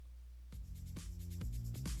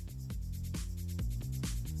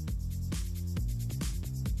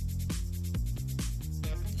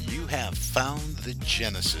have found the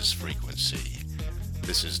Genesis frequency.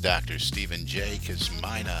 This is Dr. Stephen J.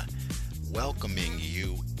 Kosmyna welcoming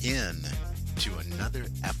you in to another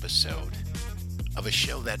episode of a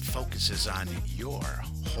show that focuses on your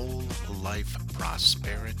whole life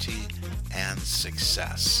prosperity and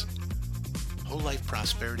success. Whole life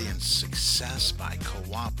prosperity and success by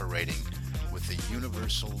cooperating with the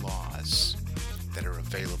universal laws that are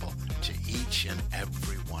available to each and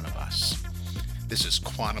every one of us. This is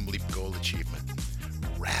Quantum Leap Goal Achievement,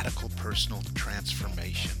 radical personal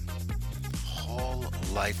transformation, whole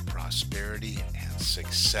life prosperity and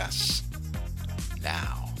success.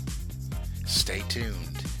 Now, stay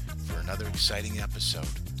tuned for another exciting episode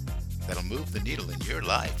that'll move the needle in your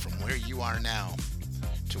life from where you are now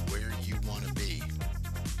to where you want to be.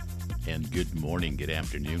 And good morning, good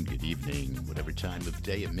afternoon, good evening, whatever time of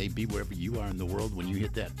day it may be, wherever you are in the world when you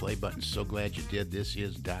hit that play button. So glad you did. This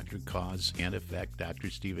is Dr. Cause and Effect, Dr.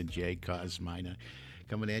 Stephen J. Kosmyna,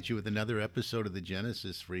 coming at you with another episode of the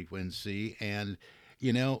Genesis frequency. And,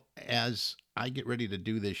 you know, as I get ready to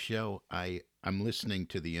do this show, I'm listening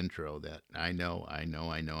to the intro that I know,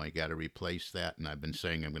 I got to replace that. And I've been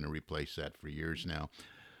saying I'm going to replace that for years now.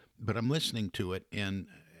 But I'm listening to it, and,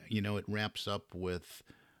 you know, it wraps up with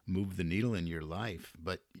move the needle in your life.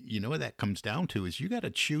 But you know what that comes down to is you got to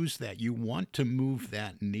choose that. You want to move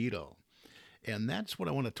that needle. And that's what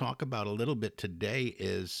I want to talk about a little bit today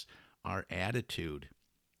is our attitude.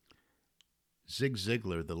 Zig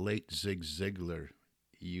Ziglar, the late Zig Ziglar,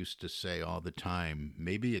 used to say all the time,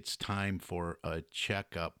 maybe it's time for a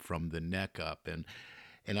checkup from the neck up. And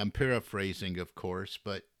I'm paraphrasing, of course,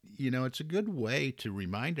 but, you know, it's a good way to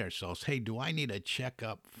remind ourselves, hey, do I need a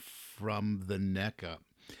checkup from the neck up?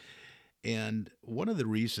 And one of the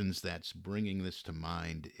reasons that's bringing this to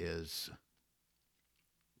mind is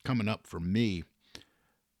coming up for me,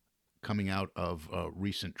 coming out of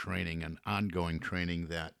recent training and ongoing training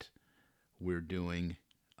that we're doing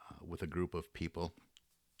with a group of people.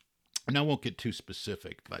 And I won't get too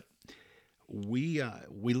specific, but we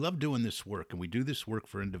love doing this work, and we do this work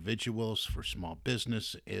for individuals, for small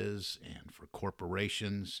businesses, and for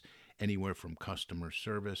corporations, anywhere from customer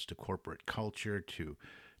service to corporate culture to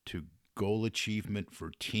goal achievement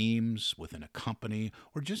for teams within a company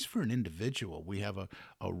or just for an individual. We have a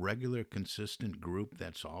regular, consistent group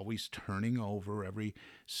that's always turning over every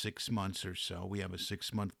 6 months or so. We have a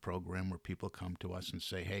 6-month program where people come to us and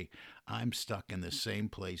say, hey, I'm stuck in the same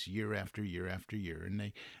place year after year after year.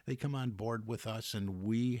 And they come on board with us, and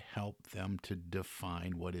we help them to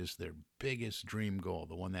define what is their biggest dream goal,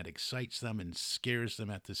 the one that excites them and scares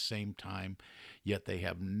them at the same time, yet they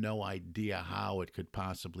have no idea how it could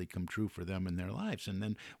possibly come true for them in their lives. And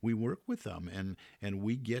then we work with them, and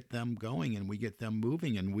we get them going, and we get them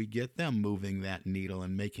moving, and we get them moving that needle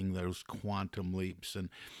and making those quantum leaps.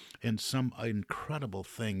 And some incredible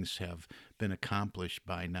things have been accomplished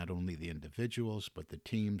by not only the individuals, but the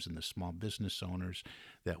teams and the small business owners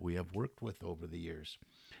that we have worked with over the years.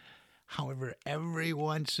 However, every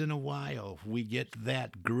once in a while, we get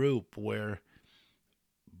that group where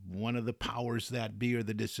one of the powers that be or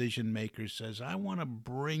the decision maker says, I want to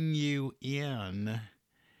bring you in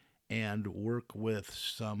and work with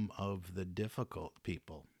some of the difficult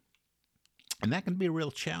people. And that can be a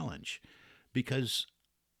real challenge because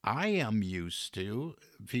I am used to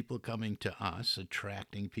people coming to us,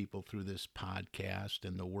 attracting people through this podcast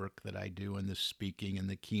and the work that I do and the speaking and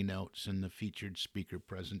the keynotes and the featured speaker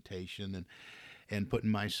presentation and putting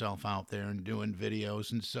myself out there and doing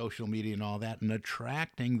videos and social media and all that and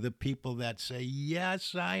attracting the people that say,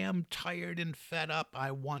 yes, I am tired and fed up.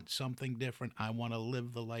 I want something different. I want to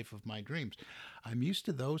live the life of my dreams. I'm used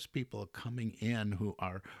to those people coming in who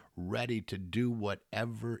are ready to do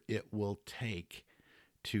whatever it will take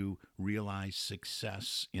to realize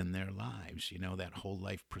success in their lives. You know, that whole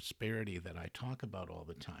life prosperity that I talk about all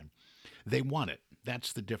the time. They want it.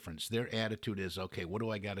 That's the difference. Their attitude is, okay, what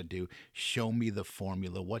do I got to do? Show me the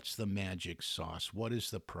formula. What's the magic sauce? What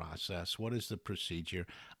is the process? What is the procedure?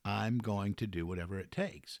 I'm going to do whatever it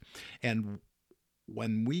takes. And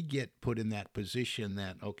when we get put in that position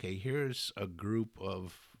that, okay, here's a group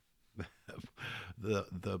of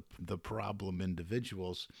the problem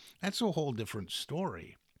individuals, that's a whole different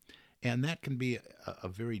story. And that can be a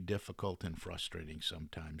very difficult and frustrating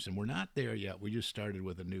sometimes. And we're not there yet. We just started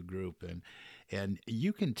with a new group. And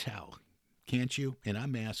you can tell, can't you? And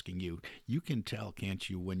I'm asking you, you can tell, can't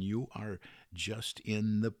you, when you are just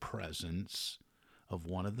in the presence of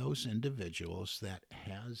one of those individuals that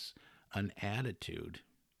has an attitude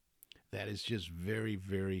that is just very,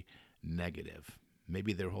 very negative.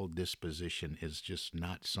 maybe their whole disposition is just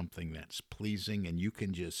not something that's pleasing, and you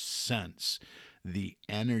can just sense the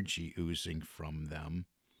energy oozing from them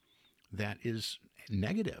that is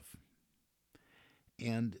negative.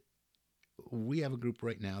 And we have a group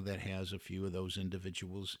right now that has a few of those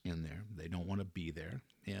individuals in there. They don't want to be there.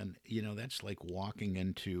 And, that's like walking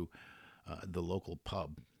into the local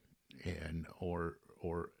pub and or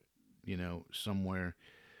somewhere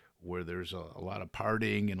where there's a lot of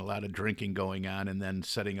partying and a lot of drinking going on, and then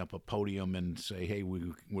setting up a podium and say, hey,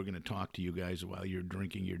 we're going to talk to you guys while you're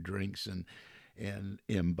drinking your drinks and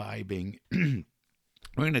imbibing. We're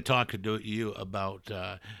going to talk to you about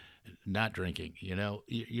not drinking.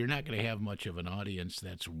 You're not going to have much of an audience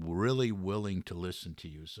that's really willing to listen to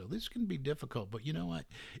you. So this can be difficult. But you know what?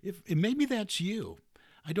 If maybe that's you.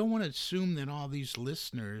 I don't want to assume that all these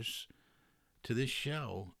listeners to this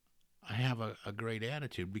show have a great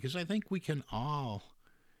attitude, because I think we can all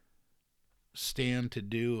stand to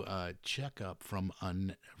do a checkup from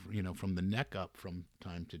the neck up from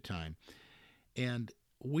time to time. And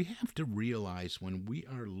we have to realize when we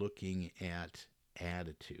are looking at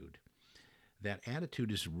attitude, that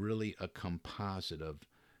attitude is really a composite of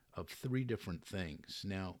three different things.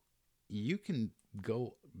 Now, you can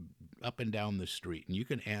go up and down the street and you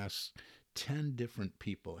can ask 10 different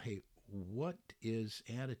people, hey, what is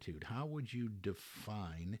attitude? How would you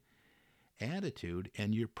define attitude?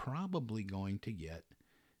 And you're probably going to get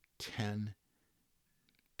 10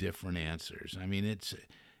 different answers. I mean, it's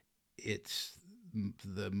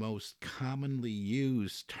the most commonly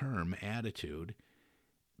used term, attitude,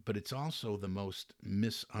 but it's also the most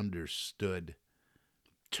misunderstood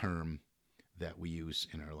term that we use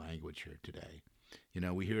in our language here today.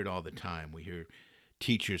 We hear it all the time. We hear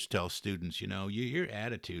teachers tell students, your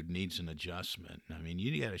attitude needs an adjustment. I mean,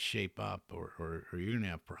 you got to shape up or you're going to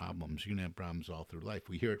have problems. You're going to have problems all through life.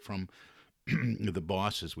 We hear it from the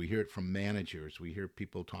bosses. We hear it from managers. We hear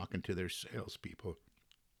people talking to their salespeople.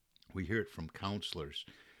 We hear it from counselors.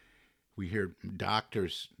 We hear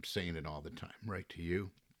doctors saying it all the time, right to you.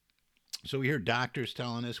 So we hear doctors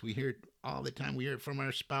telling us, we hear it all the time. We hear it from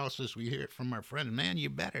our spouses. We hear it from our friends. Man, you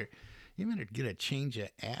better get a change of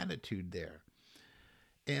attitude there.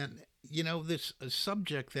 And, this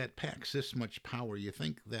subject that packs this much power, you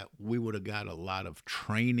think that we would have got a lot of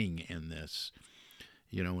training in this,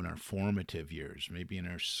 in our formative years, maybe in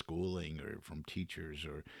our schooling or from teachers,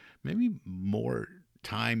 or maybe more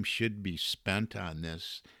time should be spent on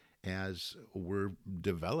this as we're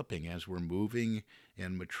developing, as we're moving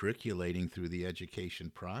and matriculating through the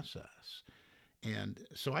education process. And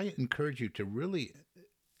so I encourage you to really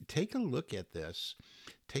take a look at this.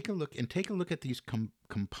 Take a look at these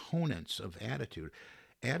components of attitude.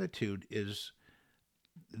 Attitude is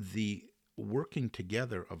the working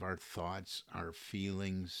together of our thoughts, our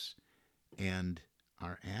feelings, and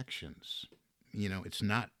our actions. It's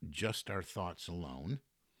not just our thoughts alone,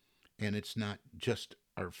 and it's not just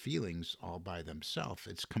our feelings all by themselves.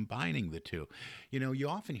 It's combining the two. You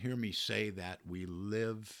often hear me say that we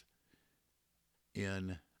live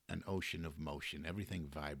in an ocean of motion. Everything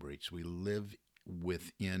vibrates. We live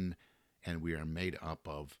within, and we are made up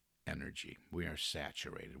of energy. We are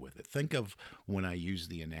saturated with it. Think of when I use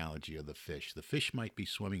the analogy of the fish. The fish might be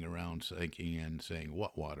swimming around thinking and saying,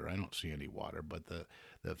 what water? I don't see any water. But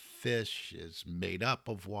the fish is made up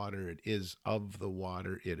of water. It is of the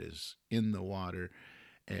water. It is in the water.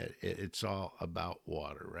 It's all about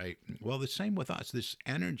water, right? Well, the same with us. This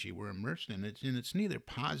energy we're immersed in, and it's neither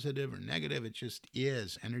positive or negative. It just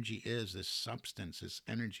is. Energy is. This substance, this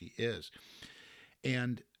energy is.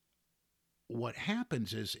 And what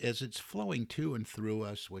happens is, as it's flowing to and through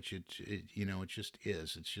us, which it just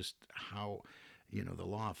is. It's just how, the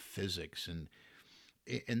law of physics, and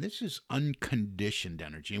this is unconditioned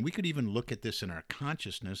energy. And we could even look at this in our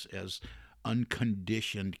consciousness as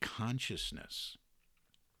unconditioned consciousness.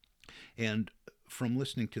 And from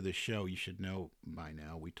listening to the show, you should know by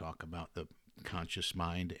now we talk about the conscious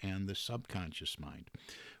mind and the subconscious mind.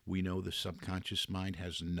 We know the subconscious mind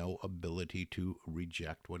has no ability to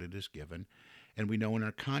reject what it is given. And we know in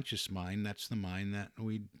our conscious mind, that's the mind that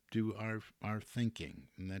we do our thinking.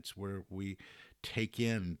 And that's where we take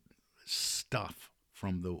in stuff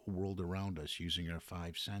from the world around us using our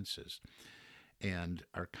five senses. And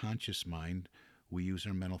our conscious mind, we use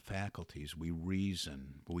our mental faculties. We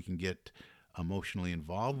reason. We can get emotionally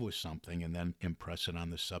involved with something and then impress it on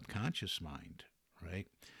the subconscious mind, right?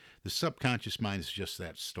 The subconscious mind is just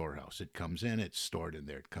that storehouse. It comes in, it's stored in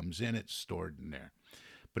there. It comes in, it's stored in there.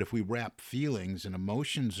 But if we wrap feelings and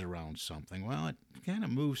emotions around something, well, it kind of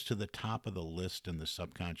moves to the top of the list in the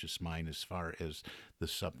subconscious mind, as far as the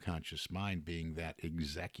subconscious mind being that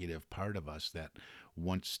executive part of us that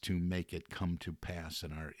wants to make it come to pass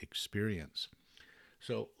in our experience.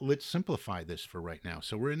 So let's simplify this for right now.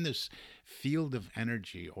 So we're in this field of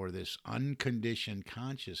energy, or this unconditioned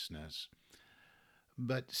consciousness,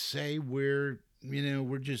 but say we're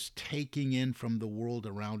just taking in from the world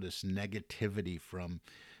around us negativity from,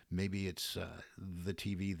 maybe it's the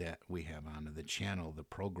TV that we have on, or the channel, the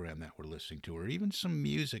program that we're listening to, or even some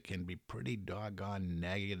music can be pretty doggone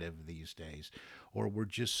negative these days. Or we're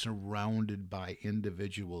just surrounded by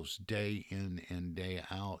individuals day in and day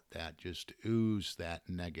out that just ooze that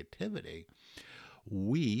negativity.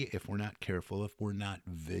 We, if we're not careful, if we're not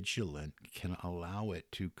vigilant, can allow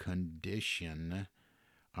it to condition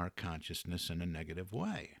our consciousness in a negative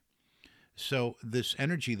way. So, this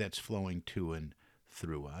energy that's flowing to and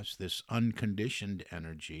through us, this unconditioned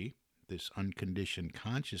energy, this unconditioned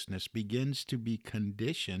consciousness, begins to be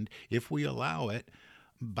conditioned, if we allow it,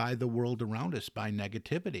 by the world around us, by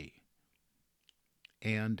negativity.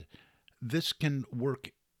 And this can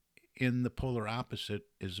work in the polar opposite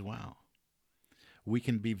as well. We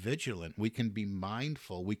can be vigilant, we can be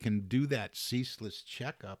mindful, we can do that ceaseless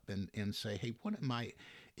checkup and say, hey, what am I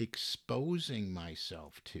exposing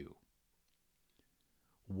myself to?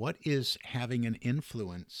 What is having an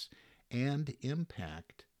influence and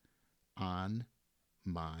impact on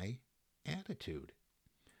my attitude?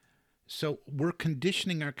 So we're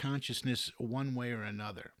conditioning our consciousness one way or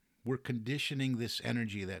another. We're conditioning this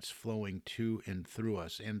energy that's flowing to and through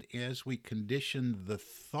us. And as we condition the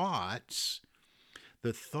thoughts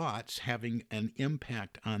having an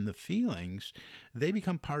impact on the feelings, they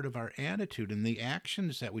become part of our attitude. And the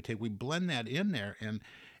actions that we take, we blend that in there,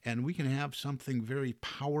 and we can have something very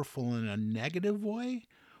powerful in a negative way,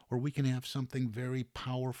 or we can have something very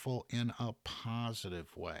powerful in a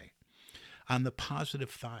positive way. On the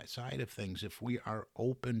positive side of things, if we are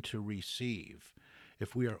open to receive,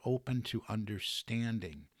 if we are open to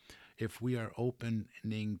understanding, if we are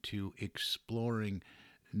opening to exploring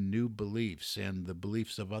new beliefs and the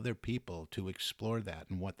beliefs of other people, to explore that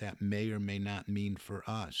and what that may or may not mean for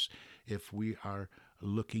us, if we are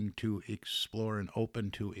looking to explore and open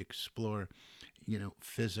to explore,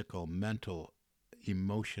 physical, mental,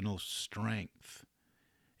 emotional strength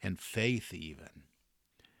and faith even,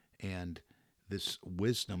 and this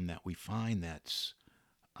wisdom that we find, that's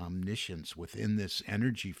omniscience within this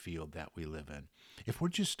energy field that we live in. If we're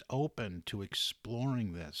just open to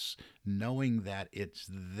exploring this, knowing that it's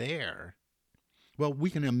there, well, we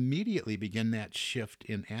can immediately begin that shift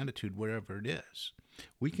in attitude wherever it is.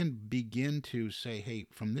 We can begin to say, hey,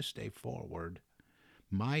 from this day forward,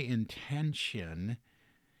 my intention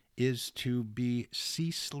is to be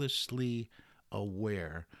ceaselessly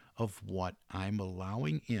aware of what I'm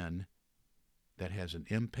allowing in that has an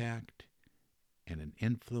impact and an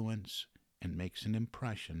influence and makes an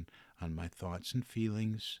impression on my thoughts and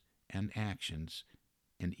feelings and actions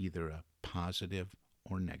in either a positive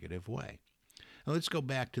or negative way. Now let's go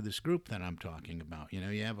back to this group that I'm talking about.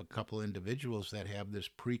 You have a couple individuals that have this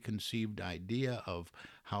preconceived idea of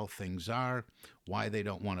how things are, why they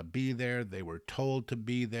don't want to be there. They were told to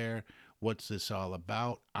be there. What's this all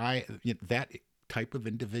about? That type of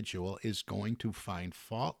individual is going to find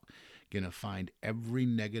fault, going to find every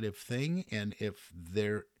negative thing, and if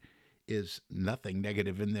there is nothing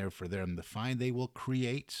negative in there for them to find, they will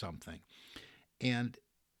create something. And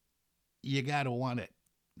you got to want it.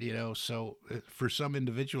 So for some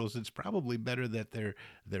individuals, it's probably better that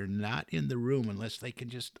they're not in the room unless they can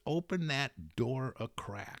just open that door a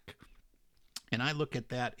crack. And I look at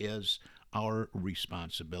that as our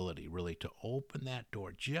responsibility, really, to open that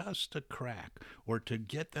door just a crack, or to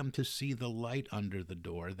get them to see the light under the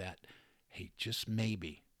door that, hey, just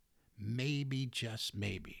maybe, just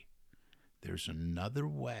maybe, there's another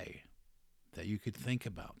way that you could think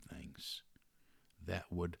about things that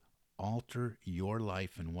would alter your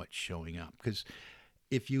life and what's showing up. Because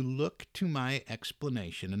if you look to my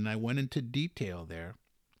explanation, and I went into detail there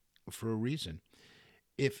for a reason,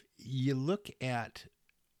 if you look at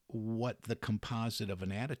what the composite of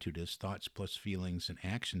an attitude is, thoughts plus feelings and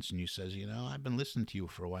actions, and you says, I've been listening to you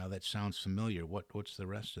for a while, that sounds familiar. What's the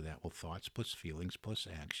rest of that? Well, thoughts plus feelings plus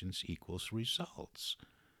actions equals results.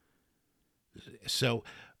 So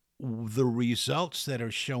the results that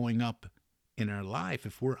are showing up in our life,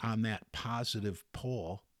 if we're on that positive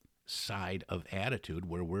pole side of attitude,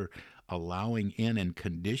 where we're allowing in and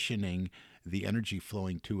conditioning the energy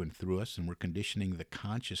flowing to and through us, and we're conditioning the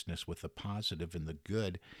consciousness with the positive and the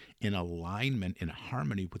good in alignment, in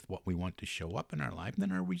harmony with what we want to show up in our life,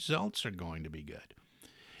 then our results are going to be good.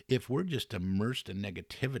 If we're just immersed in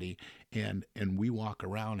negativity and we walk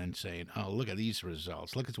around and saying, oh, look at these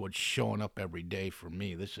results, look at what's showing up every day for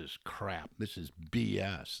me, this is crap, this is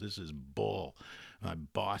BS, this is bull, my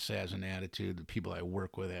boss has an attitude, the people I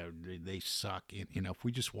work with, they suck. If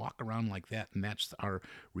we just walk around like that and that's our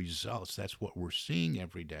results, that's what we're seeing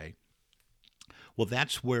every day, well,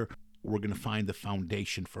 that's where we're going to find the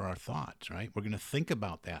foundation for our thoughts, right? We're going to think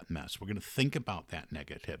about that mess. We're going to think about that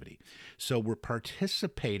negativity. So we're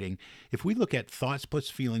participating. If we look at thoughts plus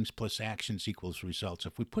feelings plus actions equals results,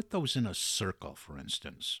 if we put those in a circle, for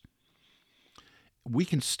instance, we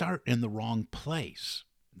can start in the wrong place.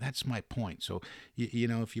 That's my point. So,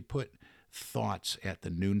 if you put thoughts at the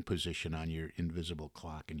noon position on your invisible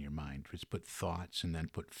clock in your mind, just put thoughts and then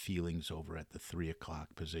put feelings over at the 3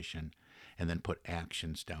 o'clock position, and then put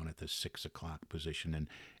actions down at the 6 o'clock position,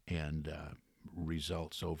 and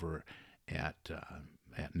results over at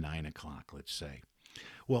 9 o'clock, let's say.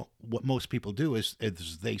 Well, what most people do is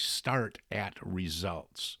they start at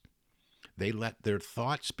results. They let their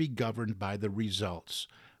thoughts be governed by the results,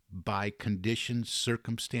 by conditions,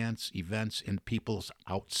 circumstance, events, and people's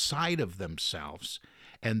outside of themselves.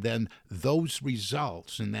 And then those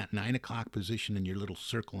results in that 9 o'clock position in your little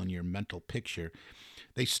circle in your mental picture,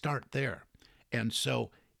 they start there. And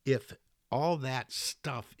so if all that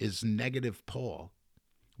stuff is negative pole,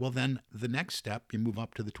 well, then the next step, you move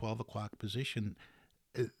up to the 12 o'clock position.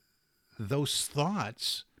 Those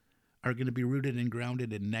thoughts are going to be rooted and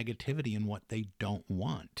grounded in negativity and what they don't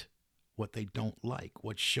want, what they don't like,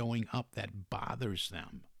 what's showing up that bothers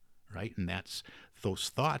them, right? And those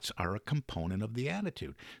thoughts are a component of the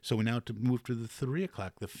attitude. So we now have to move to the 3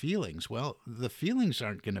 o'clock, the feelings. Well, the feelings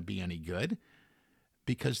aren't going to be any good,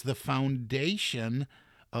 because the foundation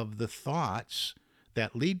of the thoughts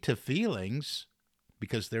that lead to feelings,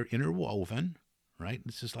 because they're interwoven, right?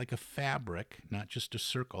 This is like a fabric, not just a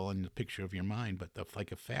circle in the picture of your mind, but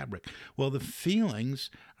like a fabric. Well, the feelings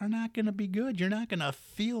are not going to be good. You're not going to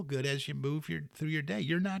feel good as you move through your day.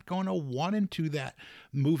 You're not going to want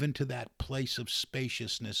move into that place of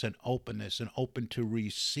spaciousness and openness and open to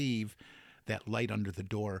receive that light under the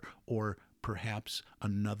door, or perhaps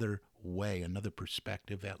another way, another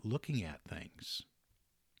perspective at looking at things.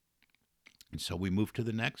 And so we move to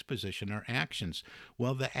the next position, our actions.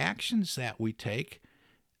 Well, the actions that we take,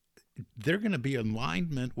 they're going to be in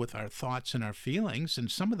alignment with our thoughts and our feelings, and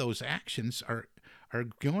some of those actions are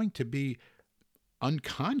going to be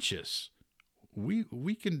unconscious.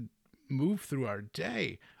 We can move through our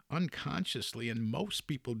day unconsciously, and most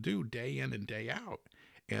people do day in and day out.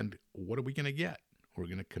 And what are we going to get? We're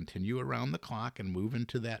going to continue around the clock and move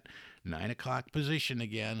into that 9 o'clock position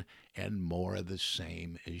again, and more of the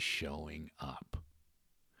same is showing up.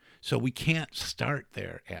 So we can't start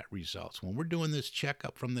there at results. When we're doing this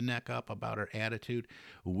checkup from the neck up about our attitude,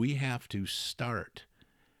 we have to start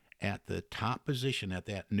at the top position, at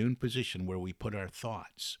that noon position where we put our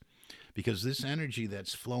thoughts. Because this energy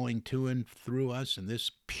that's flowing to and through us, and this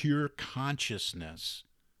pure consciousness,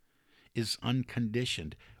 is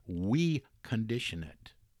unconditioned. We condition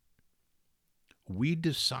it. We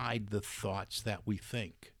decide the thoughts that we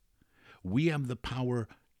think. We have the power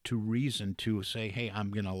to reason, to say, hey, I'm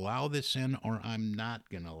going to allow this in, or I'm not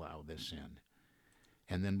going to allow this in.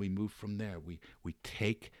 And then we move from there. We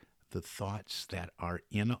take the thoughts that are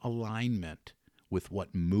in alignment with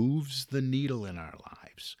what moves the needle in our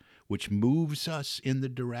lives, which moves us in the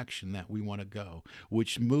direction that we want to go,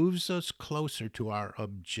 which moves us closer to our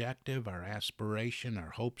objective, our aspiration, our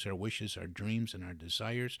hopes, our wishes, our dreams, and our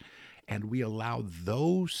desires, and we allow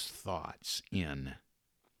those thoughts in.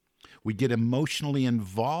 We get emotionally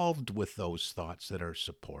involved with those thoughts that are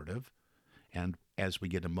supportive, and as we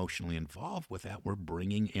get emotionally involved with that, we're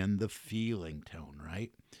bringing in the feeling tone,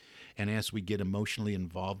 right? And as we get emotionally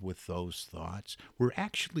involved with those thoughts, we're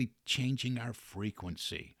actually changing our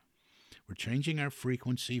frequency. We're changing our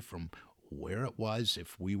frequency from where it was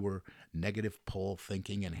if we were negative pole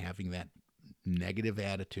thinking and having that negative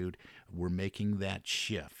attitude. We're making that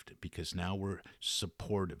shift because now we're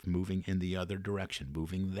supportive, moving in the other direction,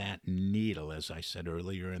 moving that needle, as I said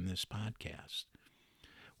earlier in this podcast.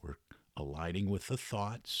 We're aligning with the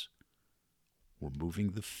thoughts. We're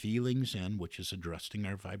moving the feelings in, which is addressing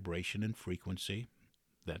our vibration and frequency.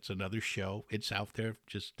 That's another show. It's out there.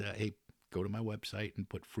 Just, hey, go to my website and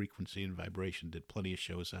put frequency and vibration. Did plenty of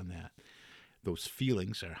shows on that. Those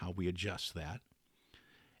feelings are how we adjust that.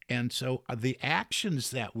 And so the actions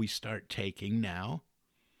that we start taking now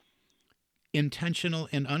intentional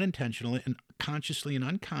and unintentional, and consciously and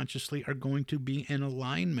unconsciously, are going to be in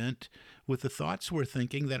alignment with the thoughts we're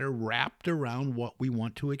thinking that are wrapped around what we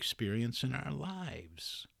want to experience in our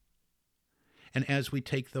lives. And as we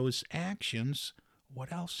take those actions,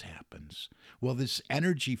 what else happens? Well, this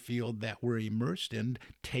energy field that we're immersed in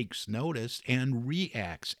takes notice and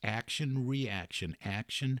reacts. Action, reaction,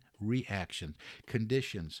 action, reaction.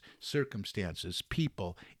 Conditions, circumstances,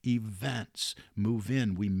 people, events move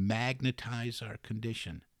in. We magnetize our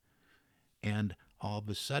condition. And all of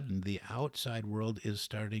a sudden, the outside world is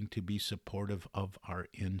starting to be supportive of our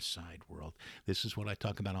inside world. This is what I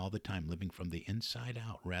talk about all the time, living from the inside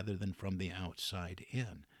out rather than from the outside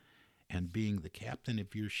in. And being the captain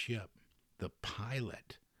of your ship, the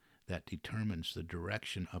pilot that determines the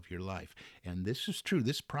direction of your life. And this is true.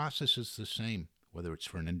 This process is the same, whether it's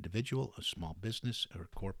for an individual, a small business, or a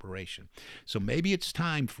corporation. So maybe it's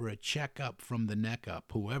time for a checkup from the neck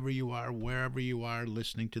up. Whoever you are, wherever you are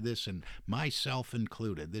listening to this, and myself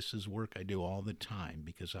included, this is work I do all the time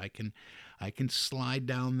because I can slide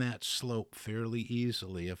down that slope fairly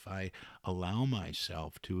easily if I allow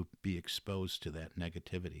myself to be exposed to that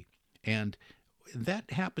negativity. And that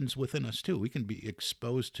happens within us too. We can be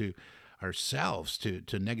exposed to ourselves, to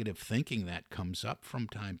negative thinking that comes up from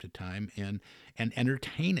time to time, and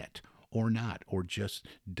entertain it or not, or just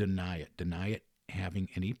deny it having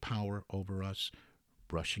any power over us,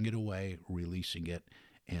 brushing it away, releasing it,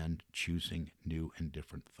 and choosing new and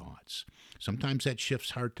different thoughts. Sometimes that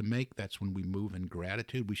shift's hard to make. That's when we move in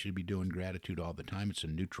gratitude. We should be doing gratitude all the time. It's a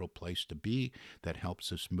neutral place to be that helps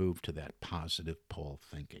us move to that positive pole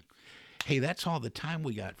thinking. Hey, that's all the time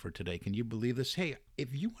we got for today. Can you believe this? Hey,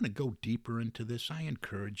 if you want to go deeper into this, I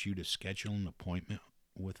encourage you to schedule an appointment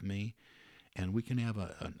with me, and we can have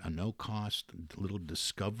a no-cost little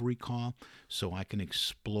discovery call so I can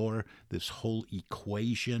explore this whole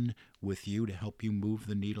equation with you to help you move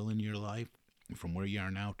the needle in your life from where you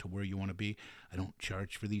are now to where you want to be. I don't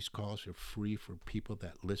charge for these calls. They're free for people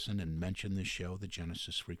that listen and mention the show, the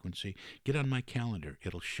Genesis Frequency. Get on my calendar.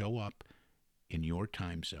 It'll show up in your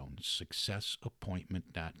time zone,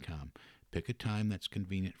 successappointment.com. Pick a time that's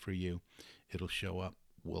convenient for you. It'll show up.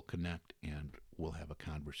 We'll connect, and we'll have a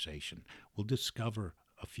conversation. We'll discover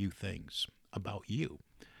a few things about you.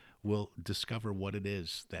 We'll discover what it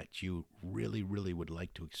is that you really, really would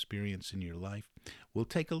like to experience in your life. We'll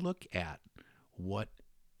take a look at what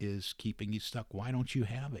is keeping you stuck. Why don't you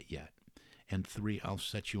have it yet? And 3, I'll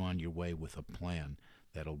set you on your way with a plan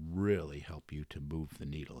that'll really help you to move the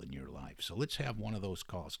needle in your life. So let's have one of those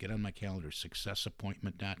calls. Get on my calendar,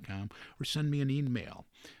 successappointment.com, or send me an email,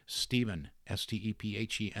 Stephen,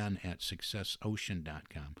 Stephen, at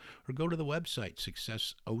successocean.com, or go to the website,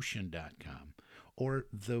 successocean.com, or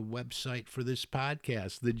the website for this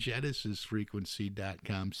podcast,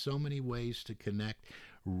 thegenesisfrequency.com. So many ways to connect.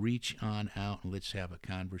 Reach on out and let's have a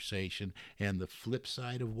conversation. And the flip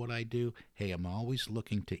side of what I do, hey, I'm always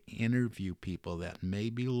looking to interview people that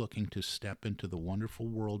may be looking to step into the wonderful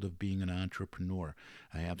world of being an entrepreneur.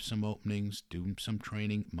 I have some openings, do some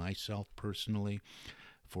training myself personally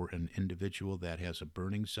for an individual that has a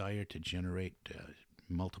burning desire to generate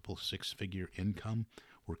multiple 6-figure income,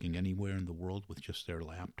 working anywhere in the world with just their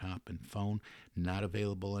laptop and phone. Not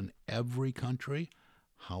available in every country.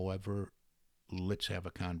 However, let's have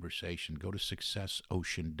a conversation. Go to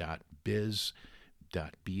successocean.biz,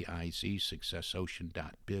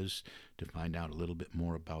 successocean.biz, to find out a little bit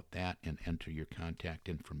more about that and enter your contact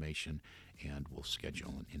information, and we'll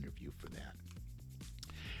schedule an interview for that.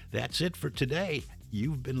 That's it for today.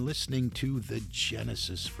 You've been listening to the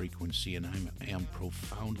Genesis Frequency, and I am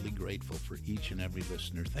profoundly grateful for each and every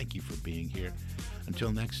listener. Thank you for being here.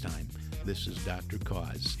 Until next time, this is Dr.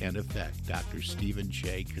 Cause and Effect, Dr. Stephen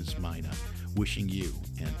J. Kosmyna, wishing you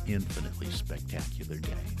an infinitely spectacular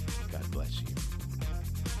day. God bless you.